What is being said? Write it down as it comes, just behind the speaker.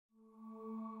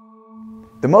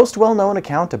The most well-known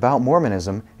account about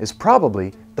Mormonism is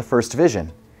probably the first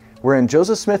vision, wherein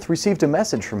Joseph Smith received a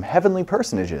message from heavenly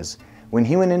personages when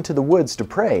he went into the woods to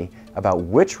pray about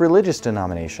which religious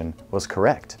denomination was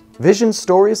correct. Vision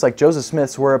stories like Joseph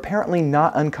Smith's were apparently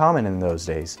not uncommon in those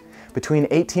days. Between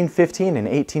 1815 and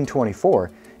 1824,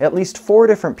 at least 4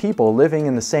 different people living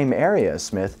in the same area as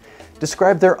Smith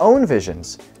described their own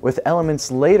visions, with elements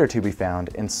later to be found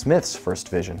in Smith's first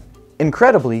vision.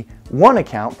 Incredibly, one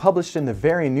account published in the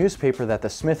very newspaper that the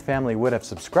Smith family would have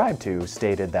subscribed to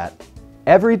stated that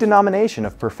every denomination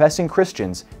of professing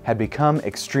Christians had become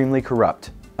extremely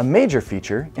corrupt, a major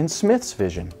feature in Smith's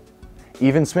vision.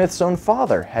 Even Smith's own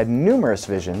father had numerous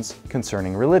visions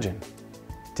concerning religion.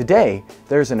 Today,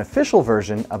 there's an official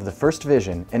version of the first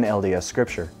vision in LDS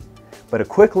Scripture, but a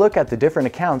quick look at the different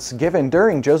accounts given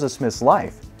during Joseph Smith's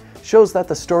life shows that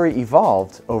the story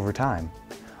evolved over time.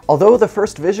 Although the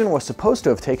first vision was supposed to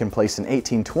have taken place in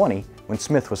 1820, when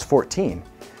Smith was 14,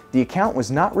 the account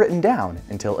was not written down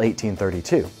until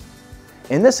 1832.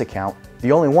 In this account,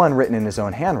 the only one written in his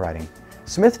own handwriting,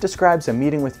 Smith describes a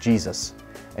meeting with Jesus,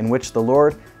 in which the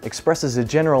Lord expresses a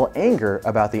general anger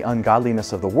about the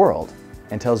ungodliness of the world,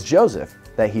 and tells Joseph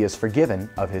that he is forgiven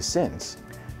of his sins.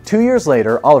 2 years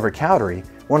later, Oliver Cowdery,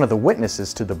 one of the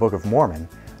witnesses to the Book of Mormon,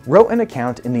 wrote an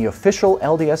account in the official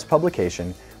LDS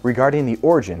publication regarding the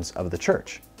origins of the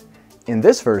church. In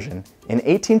this version, in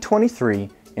 1823,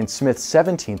 in Smith's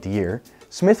 17th year,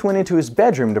 Smith went into his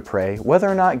bedroom to pray whether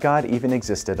or not God even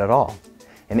existed at all.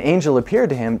 An angel appeared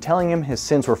to him telling him his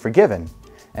sins were forgiven,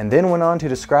 and then went on to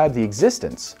describe the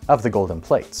existence of the golden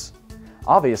plates.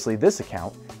 Obviously, this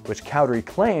account, which Cowdery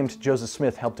claimed Joseph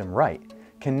Smith helped him write,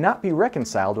 cannot be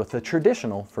reconciled with the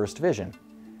traditional first vision,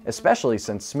 especially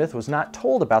since Smith was not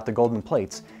told about the golden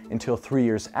plates until 3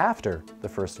 years after the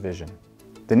first vision.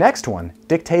 The next one,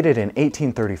 dictated in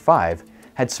 1835,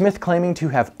 had Smith claiming to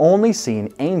have only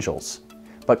seen angels,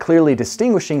 but clearly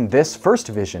distinguishing this first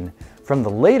vision from the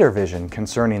later vision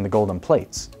concerning the golden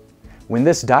plates. When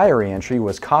this diary entry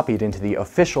was copied into the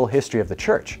official history of the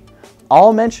church,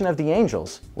 all mention of the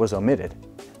angels was omitted.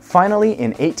 Finally,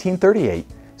 in 1838,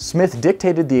 Smith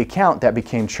dictated the account that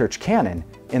became church canon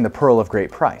in the Pearl of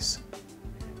Great Price.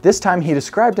 This time he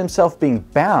described himself being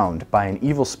bound by an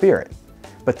evil spirit,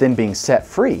 but then being set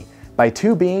free by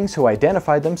 2 beings who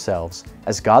identified themselves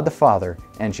as God the Father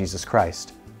and Jesus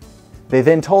Christ. They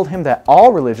then told him that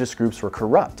all religious groups were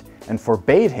corrupt and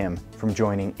forbade him from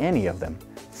joining any of them.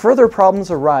 Further problems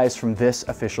arise from this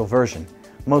official version,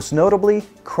 most notably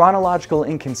chronological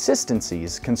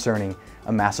inconsistencies concerning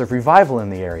a massive revival in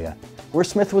the area, where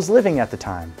Smith was living at the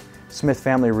time, Smith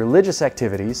family religious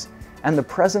activities, and the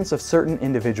presence of certain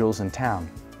individuals in town.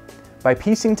 By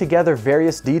piecing together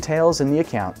various details in the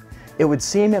account, it would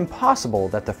seem impossible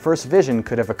that the first vision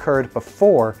could have occurred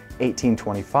before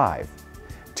 1825,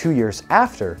 2 years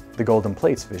after the Golden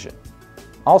Plates vision.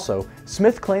 Also,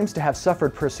 Smith claims to have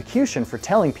suffered persecution for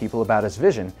telling people about his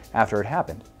vision after it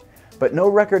happened, but no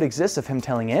record exists of him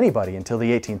telling anybody until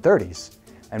the 1830s,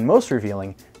 and most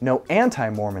revealing, no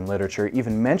anti-Mormon literature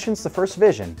even mentions the first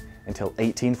vision until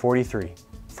 1843.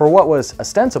 For what was,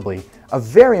 ostensibly, a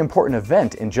very important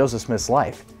event in Joseph Smith's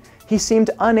life, he seemed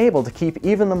unable to keep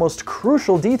even the most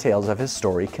crucial details of his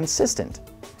story consistent.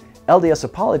 LDS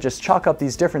apologists chalk up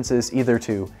these differences either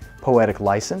to poetic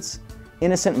license,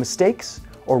 innocent mistakes,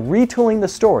 or retooling the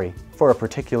story for a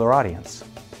particular audience.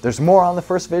 There's more on the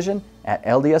first vision at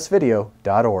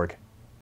ldsvideo.org.